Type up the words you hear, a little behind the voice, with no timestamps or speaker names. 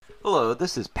Hello,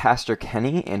 this is Pastor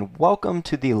Kenny, and welcome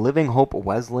to the Living Hope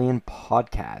Wesleyan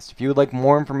podcast. If you would like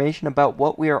more information about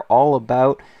what we are all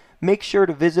about, make sure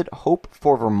to visit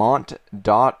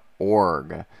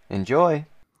hopeforvermont.org. Enjoy!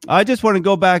 I just want to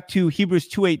go back to Hebrews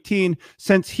 2:18.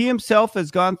 Since he himself has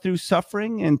gone through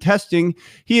suffering and testing,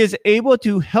 he is able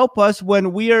to help us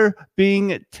when we are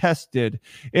being tested.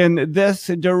 And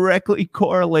this directly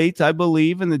correlates, I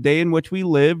believe, in the day in which we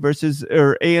live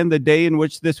and the day in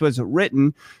which this was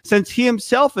written. Since he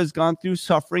himself has gone through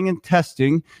suffering and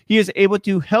testing, he is able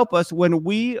to help us when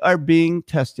we are being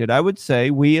tested. I would say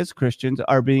we as Christians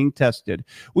are being tested.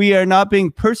 We are not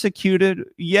being persecuted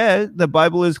yet. The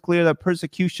Bible is clear that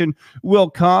persecution will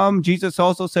come. Jesus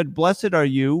also said, "Blessed are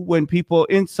you when people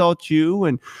insult you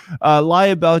and lie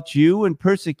about you and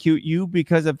persecute you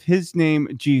because of his name,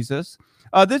 Jesus."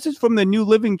 This is from the New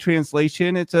Living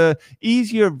Translation. It's a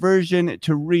easier version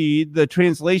to read. The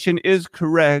translation is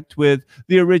correct with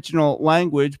the original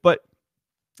language, but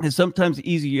it's sometimes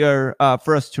easier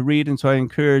for us to read. And so I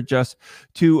encourage us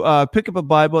to pick up a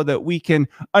Bible that we can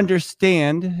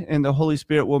understand, and the Holy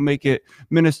Spirit will make it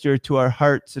minister to our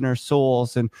hearts and our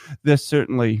souls. And this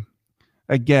certainly,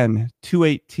 again,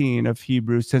 2:18 of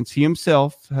Hebrews, since he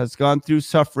himself has gone through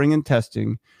suffering and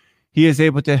testing, he is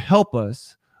able to help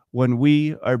us when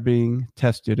we are being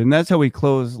tested. And that's how we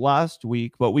closed last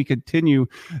week, but we continue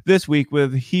this week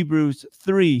with Hebrews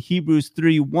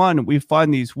 3:1. We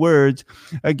find these words.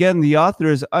 Again, the author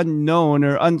is unknown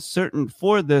or uncertain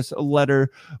for this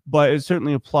letter, but it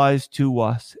certainly applies to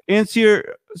us. And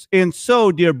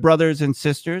so, dear brothers and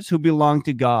sisters who belong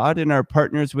to God and are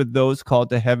partners with those called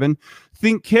to heaven,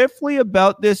 think carefully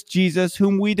about this Jesus,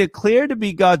 whom we declare to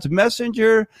be God's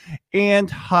messenger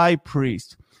and high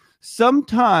priest.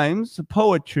 Sometimes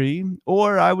poetry,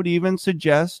 or I would even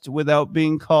suggest, without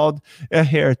being called a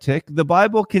heretic, the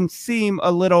Bible can seem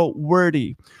a little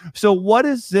wordy. So what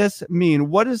does this mean?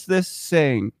 What is this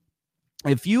saying?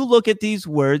 If you look at these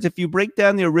words, if you break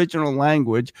down the original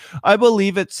language, I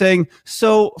believe it's saying,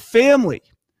 so family,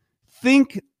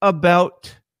 think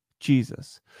about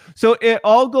Jesus. So it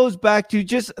all goes back to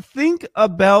just think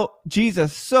about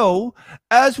Jesus. So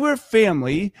as we're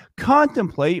family,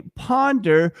 contemplate,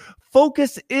 ponder,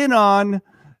 focus in on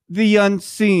the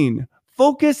unseen.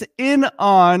 Focus in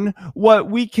on what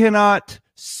we cannot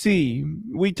see.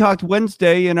 We talked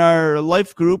Wednesday in our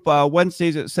life group,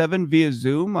 Wednesdays at 7 via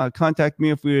Zoom. Contact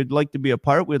me if we would like to be a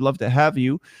part. We'd love to have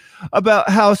you. About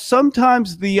how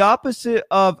sometimes the opposite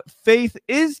of faith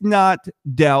is not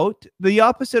doubt. The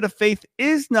opposite of faith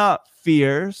is not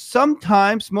fear.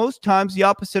 Sometimes, most times, the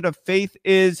opposite of faith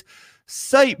is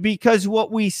sight, because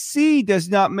what we see does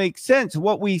not make sense.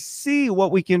 What we see,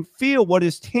 what we can feel, what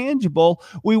is tangible,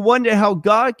 we wonder how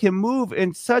God can move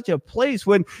in such a place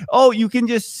when, oh, you can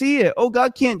just see it. Oh,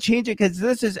 God can't change it because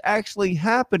this is actually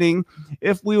happening.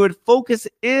 If we would focus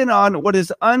in on what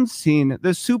is unseen,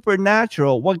 the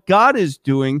supernatural, what God is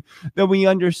doing, then we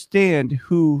understand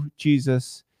who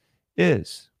Jesus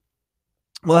is.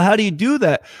 Well, how do you do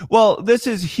that? Well, this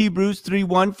is Hebrews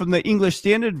 3:1 from the English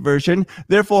Standard Version.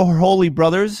 Therefore, holy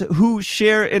brothers who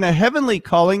share in a heavenly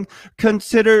calling,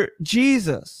 consider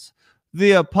Jesus,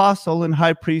 the apostle and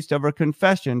high priest of our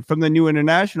confession. From the New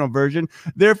International Version,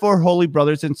 therefore, holy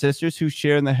brothers and sisters who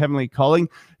share in the heavenly calling,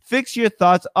 fix your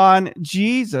thoughts on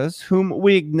Jesus, whom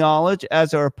we acknowledge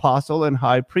as our apostle and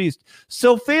high priest.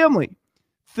 So, family,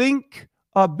 think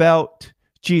about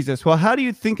Jesus. Well, how do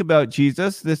you think about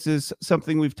Jesus? This is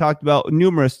something we've talked about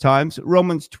numerous times.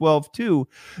 Romans 12:2.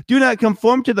 Do not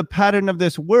conform to the pattern of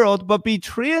this world, but be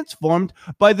transformed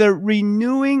by the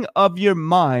renewing of your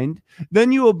mind.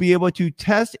 Then you will be able to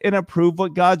test and approve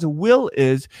what God's will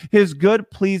is, his good,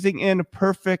 pleasing, and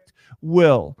perfect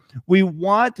will. We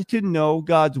want to know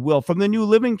God's will. From the New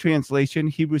Living Translation,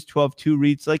 Hebrews 12:2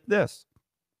 reads like this.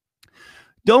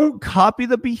 Don't copy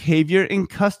the behavior and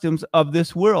customs of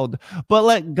this world, but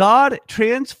let God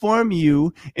transform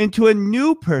you into a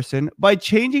new person by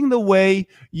changing the way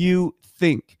you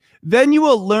think. Then you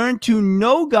will learn to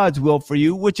know God's will for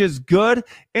you, which is good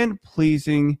and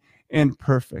pleasing and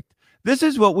perfect. This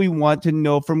is what we want to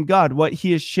know from God, what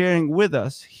he is sharing with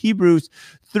us. Hebrews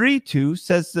 3:2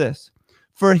 says this.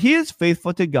 For he is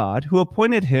faithful to God, who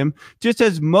appointed him, just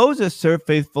as Moses served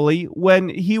faithfully when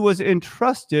he was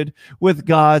entrusted with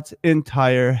God's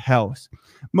entire house.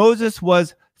 Moses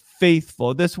was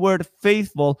faithful. This word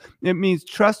faithful, it means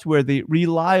trustworthy,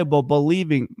 reliable,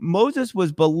 believing. Moses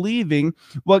was believing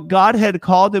what God had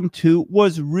called him to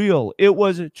was real. It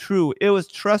was true. It was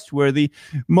trustworthy.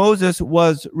 Moses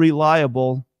was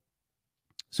reliable.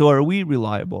 So are we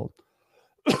reliable?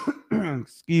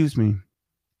 Excuse me.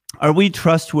 Are we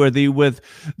trustworthy with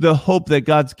the hope that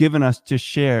God's given us to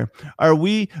share? Are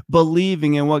we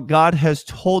believing in what God has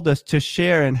told us to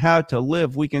share and how to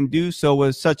live? We can do so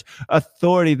with such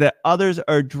authority that others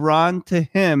are drawn to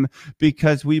him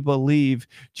because we believe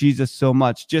Jesus so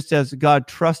much. Just as God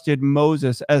trusted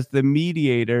Moses as the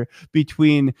mediator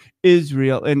between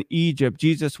Israel and Egypt,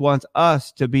 Jesus wants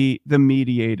us to be the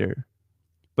mediator.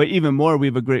 But even more, we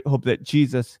have a great hope that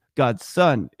Jesus, God's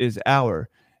Son, is our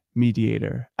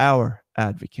mediator, our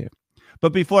advocate.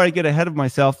 But before I get ahead of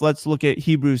myself, let's look at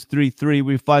Hebrews 3:3.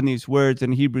 We find these words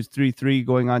in Hebrews 3:3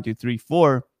 going on to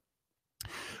 3:4.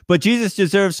 But Jesus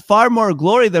deserves far more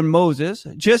glory than Moses,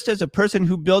 just as a person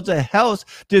who builds a house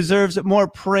deserves more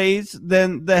praise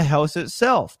than the house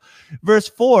itself. Verse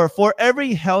 4, for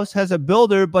every house has a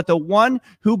builder, but the one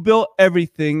who built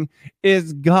everything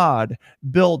is God,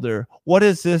 builder. What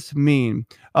does this mean?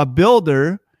 A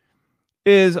builder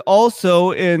is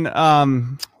also in,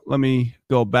 let me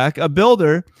go back. A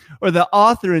builder, or the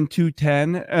author in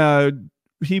 2:10,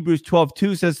 Hebrews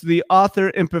 12:2 says, the author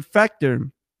and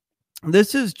perfecter.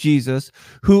 This is Jesus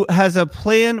who has a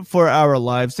plan for our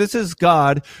lives. This is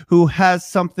God who has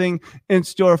something in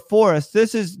store for us.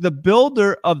 This is the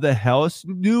builder of the house,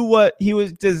 knew what he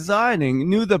was designing,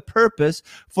 knew the purpose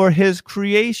for his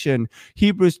creation.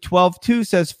 Hebrews 12:2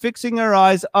 says, fixing our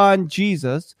eyes on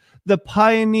Jesus, the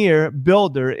pioneer,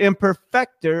 builder, and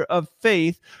perfecter of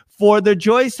faith, for the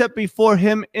joy set before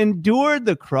him endured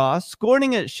the cross,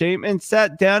 scorning its shame, and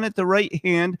sat down at the right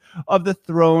hand of the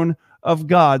throne of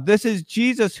God. This is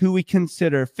Jesus who we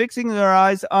consider, fixing our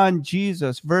eyes on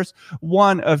Jesus. Verse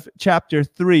 1 of chapter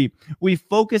 3. We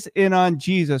focus in on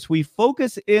Jesus. We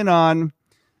focus in on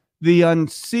the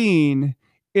unseen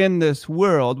in this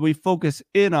world. We focus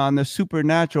in on the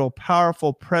supernatural,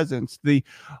 powerful presence, the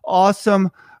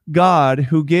awesome God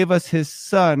who gave us his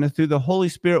Son through the Holy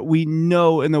Spirit. We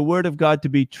know in the Word of God to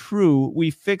be true.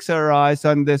 We fix our eyes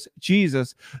on this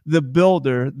Jesus, the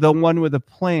builder, the one with a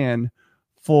plan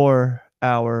for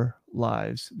our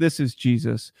lives. This is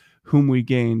Jesus, whom we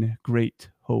gain great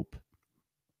hope.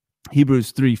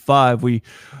 Hebrews 3:5, we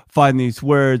find these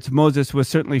words. Moses was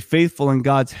certainly faithful in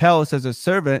God's house as a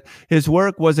servant. His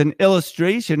work was an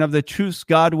illustration of the truths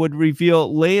God would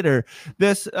reveal later.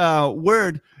 This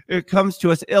word, it comes to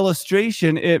us,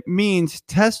 illustration. It means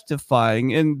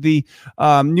testifying. In the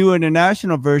New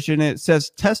International Version, it says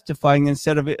testifying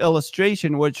instead of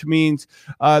illustration, which means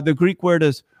the Greek word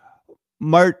is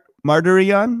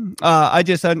martyrion. I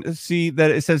just see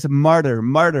that it says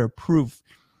martyr, proof.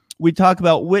 We talk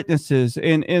about witnesses,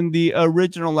 and in the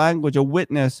original language, a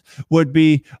witness would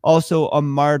be also a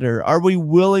martyr. Are we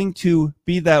willing to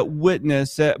be that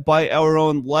witness that by our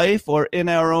own life or in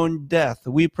our own death?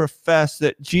 We profess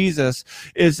that Jesus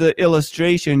is the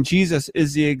illustration. Jesus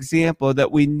is the example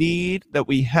that we need, that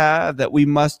we have, that we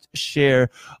must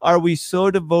share. Are we so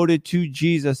devoted to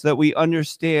Jesus that we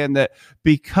understand that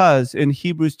because in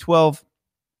Hebrews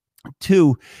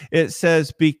 12:2, it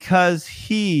says, because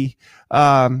he,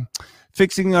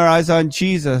 fixing our eyes on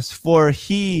Jesus, for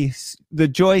he, the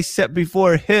joy set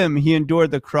before him, he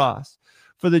endured the cross.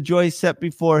 For the joy set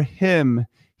before him,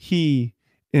 he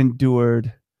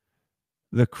endured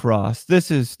the cross.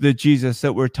 This is the Jesus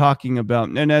that we're talking about.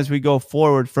 And as we go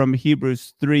forward from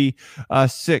Hebrews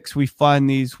 3:6, we find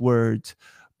these words,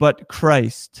 but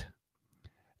Christ,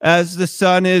 as the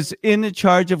Son, is in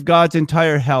charge of God's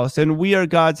entire house, and we are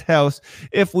God's house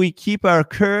if we keep our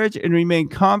courage and remain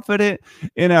confident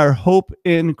in our hope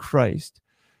in Christ.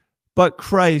 But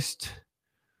Christ,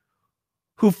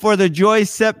 who for the joy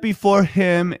set before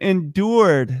him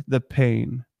endured the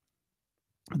pain.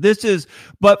 This is,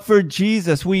 but for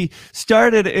Jesus, we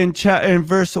started in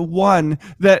verse 1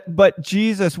 that, but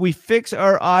Jesus, we fix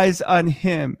our eyes on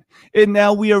him. And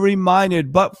now we are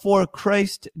reminded, but for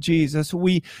Christ Jesus,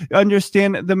 we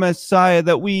understand the Messiah,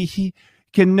 that he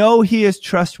can know he is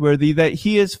trustworthy, that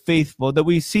he is faithful, that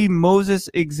we see Moses'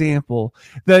 example.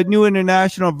 The New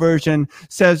International Version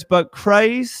says, but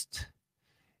Christ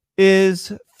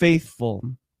is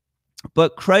faithful.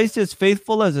 But Christ is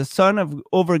faithful as a son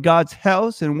over God's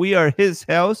house, and we are his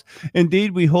house.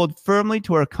 Indeed, we hold firmly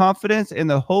to our confidence in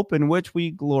the hope in which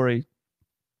we glory.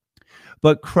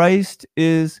 But Christ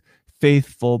is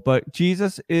faithful, but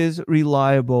Jesus is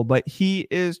reliable, but he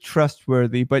is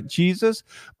trustworthy. But Jesus,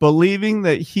 believing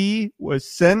that he was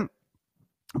sent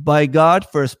by God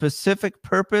for a specific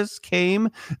purpose, came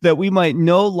that we might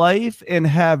know life and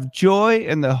have joy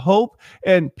and the hope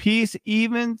and peace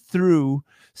even through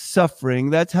suffering.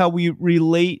 That's how we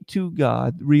relate to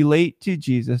God, relate to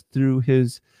Jesus, through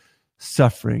his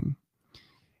suffering.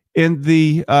 In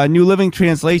the New Living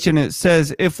Translation, it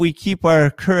says, if we keep our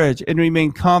courage and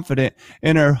remain confident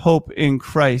in our hope in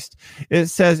Christ. It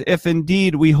says, if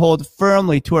indeed we hold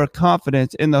firmly to our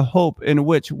confidence in the hope in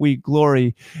which we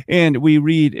glory. And we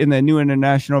read in the New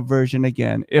International Version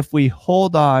again, if we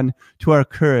hold on to our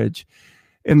courage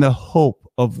in the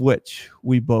hope of which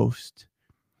we boast.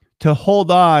 To hold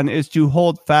on is to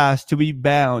hold fast, to be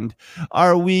bound.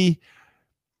 Are we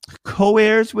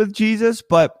co-heirs with Jesus?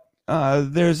 But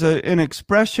there's an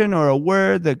expression or a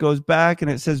word that goes back and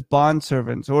it says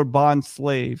bondservants or bond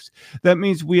slaves. That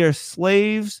means we are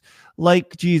slaves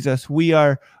like Jesus. We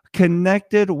are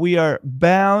connected. We are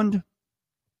bound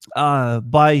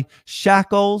by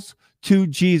shackles to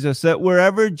Jesus, that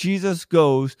wherever Jesus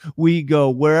goes, we go.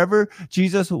 Wherever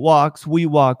Jesus walks, we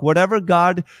walk. Whatever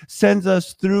God sends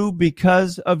us through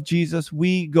because of Jesus,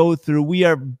 we go through. We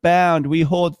are bound. We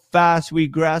hold fast. We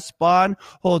grasp on,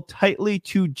 hold tightly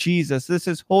to Jesus. This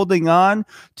is holding on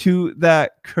to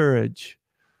that courage.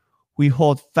 We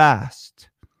hold fast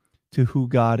to who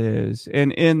God is.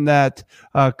 And in that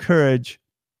courage,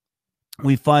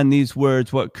 we find these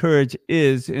words, what courage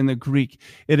is in the Greek.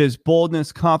 It is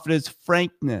boldness, confidence,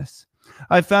 frankness.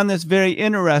 I found this very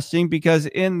interesting because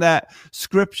in that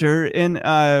scripture, in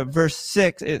verse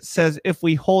 6, it says, if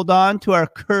we hold on to our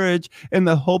courage in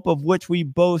the hope of which we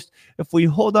boast, if we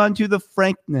hold on to the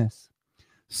frankness.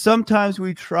 Sometimes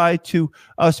we try to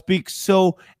speak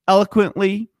so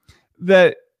eloquently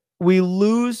that we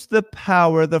lose the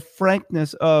power, the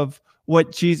frankness of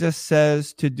what Jesus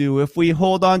says to do. If we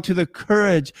hold on to the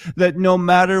courage that no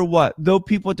matter what, though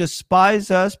people despise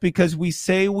us because we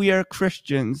say we are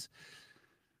Christians,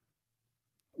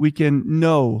 we can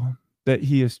know that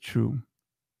he is true.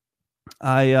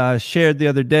 I shared the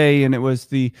other day, and it was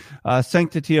the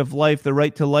Sanctity of Life, the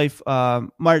Right to Life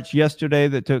march yesterday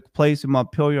that took place in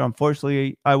Montpelier.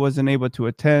 Unfortunately, I wasn't able to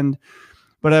attend.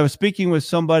 But I was speaking with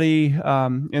somebody,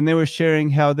 and they were sharing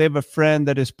how they have a friend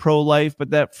that is pro-life, but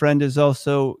that friend is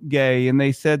also gay. And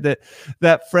they said that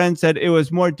that friend said it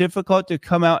was more difficult to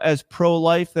come out as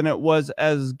pro-life than it was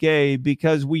as gay,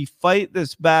 because we fight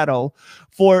this battle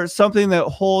for something that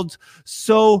holds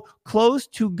so close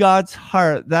to God's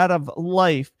heart, that of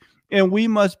life. And we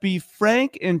must be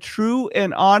frank and true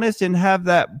and honest and have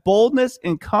that boldness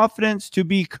and confidence to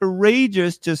be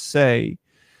courageous to say,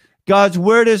 God's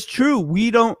word is true.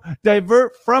 We don't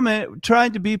divert from it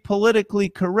trying to be politically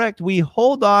correct. We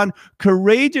hold on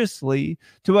courageously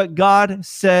to what God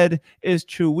said is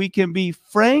true. We can be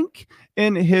frank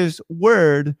in his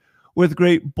word with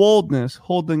great boldness,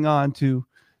 holding on to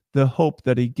the hope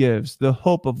that he gives, the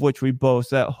hope of which we boast.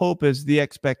 That hope is the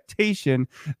expectation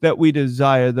that we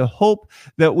desire. The hope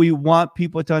that we want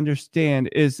people to understand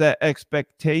is that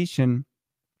expectation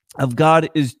of God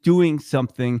is doing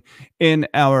something in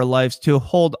our lives. To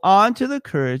hold on to the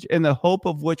courage and the hope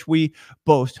of which we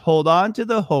boast. Hold on to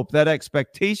the hope, that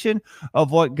expectation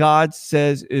of what God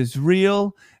says is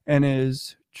real and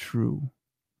is true.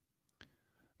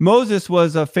 Moses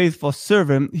was a faithful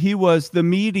servant. He was the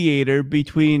mediator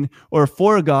between, or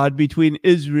for God, between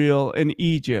Israel and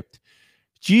Egypt.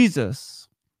 Jesus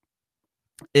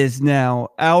is now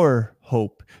our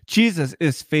hope. Jesus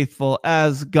is faithful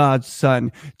as God's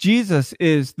Son. Jesus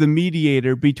is the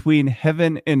mediator between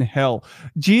heaven and hell.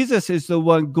 Jesus is the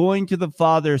one going to the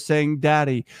Father saying,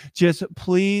 Daddy, just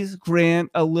please grant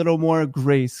a little more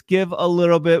grace. Give a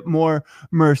little bit more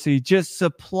mercy. Just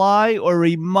supply or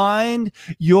remind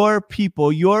your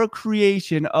people, your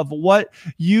creation, of what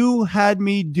you had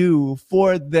me do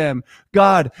for them.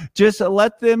 God, just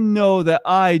let them know that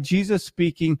I, Jesus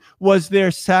speaking, was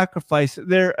their sacrifice,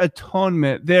 their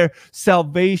atonement, their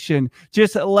salvation.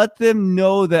 Just let them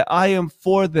know that I am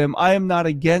for them. I am not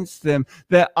against them,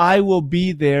 that I will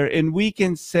be there. And we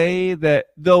can say that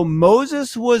though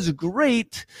Moses was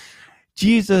great,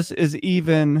 Jesus is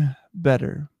even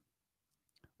better.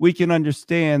 We can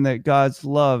understand that God's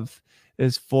love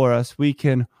is for us. We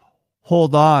can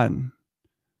hold on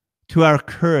to our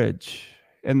courage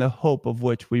and the hope of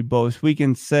which we boast. We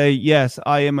can say, yes,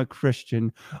 I am a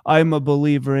Christian. I'm a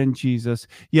believer in Jesus.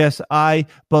 Yes, I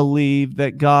believe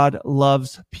that God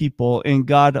loves people and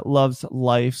God loves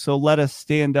life. So let us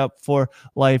stand up for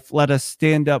life. Let us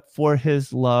stand up for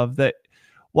his love, that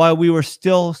while we were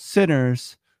still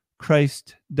sinners,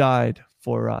 Christ died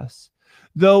for us.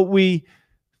 Though we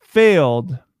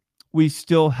failed, we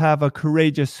still have a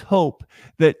courageous hope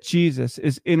that Jesus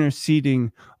is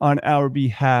interceding on our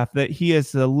behalf, that he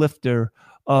is the lifter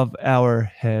of our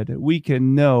head. We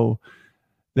can know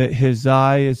that his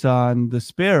eye is on the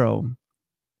sparrow,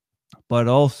 but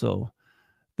also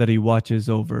that he watches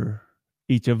over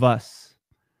each of us,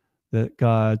 that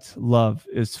God's love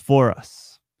is for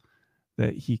us,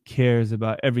 that he cares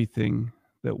about everything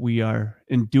that we are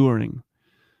enduring.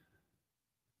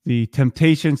 The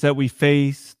temptations that we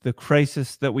face, the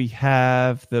crisis that we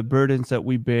have, the burdens that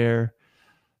we bear,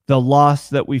 the loss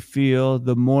that we feel,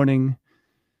 the mourning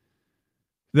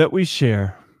that we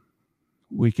share,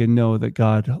 we can know that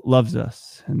God loves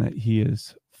us and that he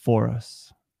is for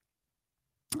us.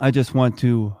 I just want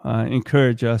to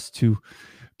encourage us to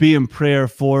be in prayer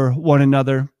for one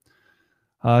another.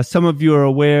 Some of you are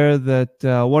aware that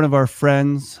one of our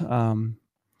friends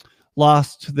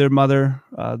lost their mother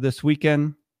this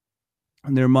weekend.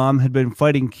 And their mom had been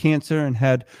fighting cancer and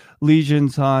had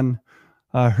lesions on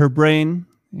her brain.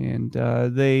 And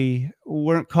they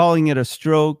weren't calling it a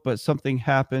stroke, but something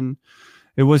happened.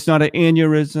 It was not an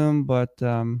aneurysm, but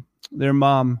their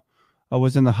mom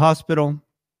was in the hospital.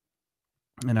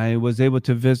 And I was able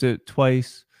to visit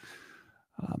twice.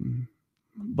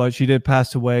 But she did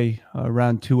pass away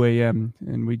around 2 a.m.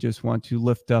 And we just want to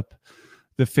lift up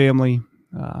the family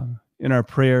in our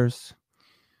prayers.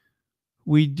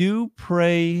 We do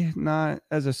pray not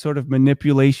as a sort of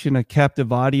manipulation, a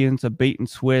captive audience, a bait and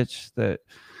switch, that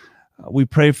we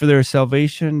pray for their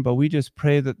salvation, but we just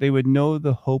pray that they would know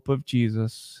the hope of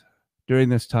Jesus during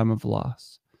this time of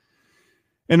loss.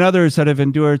 And others that have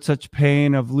endured such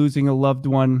pain of losing a loved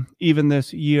one, even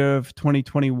this year of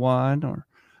 2021 or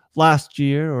last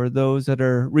year, or those that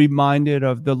are reminded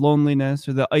of the loneliness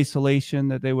or the isolation,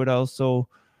 that they would also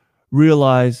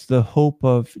realize the hope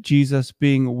of Jesus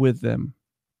being with them.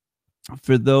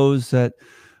 For those that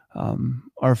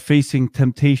are facing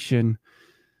temptation,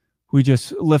 we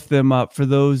just lift them up. For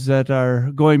those that are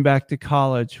going back to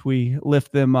college, we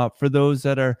lift them up. For those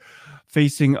that are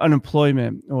facing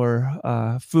unemployment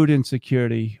or food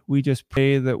insecurity, we just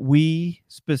pray that we,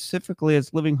 specifically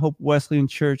as Living Hope Wesleyan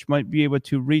Church, might be able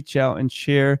to reach out and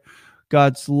share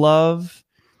God's love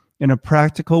in a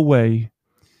practical way,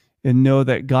 and know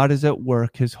that God is at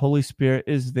work, his Holy Spirit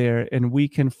is there, and we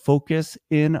can focus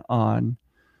in on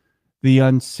the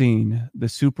unseen, the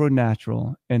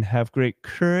supernatural, and have great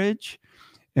courage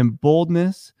and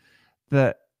boldness,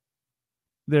 that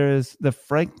there is the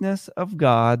frankness of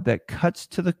God that cuts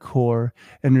to the core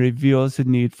and reveals the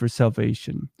need for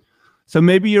salvation. So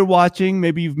maybe you're watching,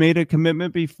 maybe you've made a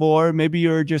commitment before, maybe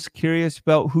you're just curious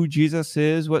about who Jesus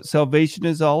is, what salvation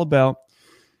is all about.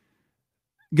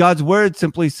 God's word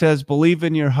simply says, believe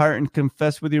in your heart and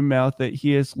confess with your mouth that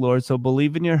he is Lord. So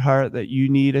believe in your heart that you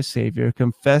need a savior.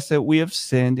 Confess that we have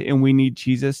sinned and we need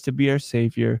Jesus to be our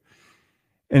savior.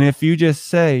 And if you just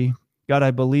say, God,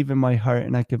 I believe in my heart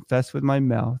and I confess with my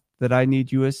mouth that I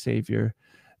need you as savior,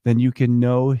 then you can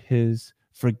know his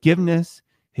forgiveness,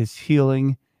 his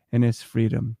healing, and his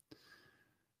freedom.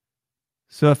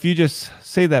 So if you just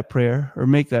say that prayer or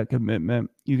make that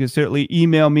commitment, you can certainly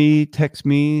email me, text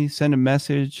me, send a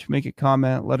message, make a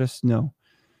comment, let us know.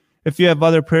 If you have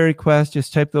other prayer requests,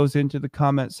 just type those into the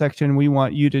comment section. We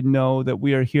want you to know that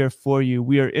we are here for you.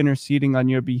 We are interceding on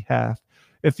your behalf.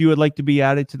 If you would like to be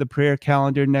added to the prayer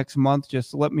calendar next month,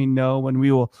 just let me know, and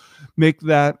we will make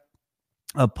that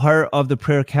a part of the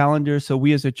prayer calendar so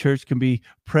we as a church can be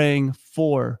praying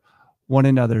for one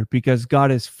another, because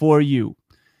God is for you.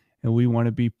 And we want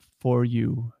to be for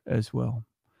you as well.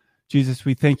 Jesus,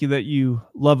 we thank you that you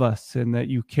love us and that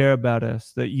you care about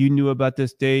us, that you knew about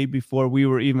this day before we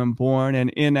were even born.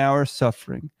 And in our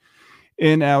suffering,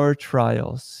 in our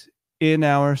trials, in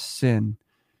our sin,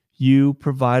 you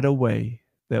provide a way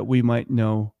that we might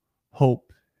know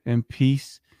hope and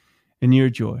peace and your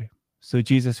joy. So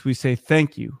Jesus, we say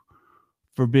thank you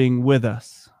for being with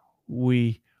us.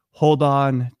 We hold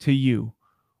on to you.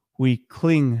 We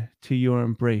cling to your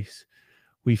embrace.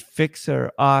 We fix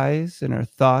our eyes and our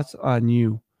thoughts on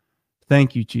you.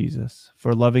 Thank you, Jesus,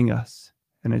 for loving us.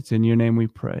 And it's in your name we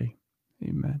pray.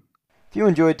 Amen. If you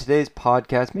enjoyed today's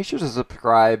podcast, make sure to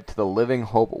subscribe to the Living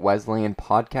Hope Wesleyan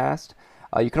podcast.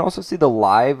 You can also see the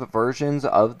live versions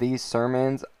of these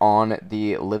sermons on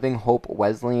the Living Hope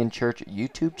Wesleyan Church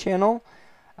YouTube channel,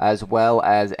 as well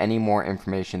as any more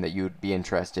information that you would be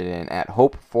interested in at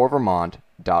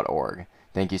hopeforvermont.org.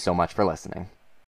 Thank you so much for listening.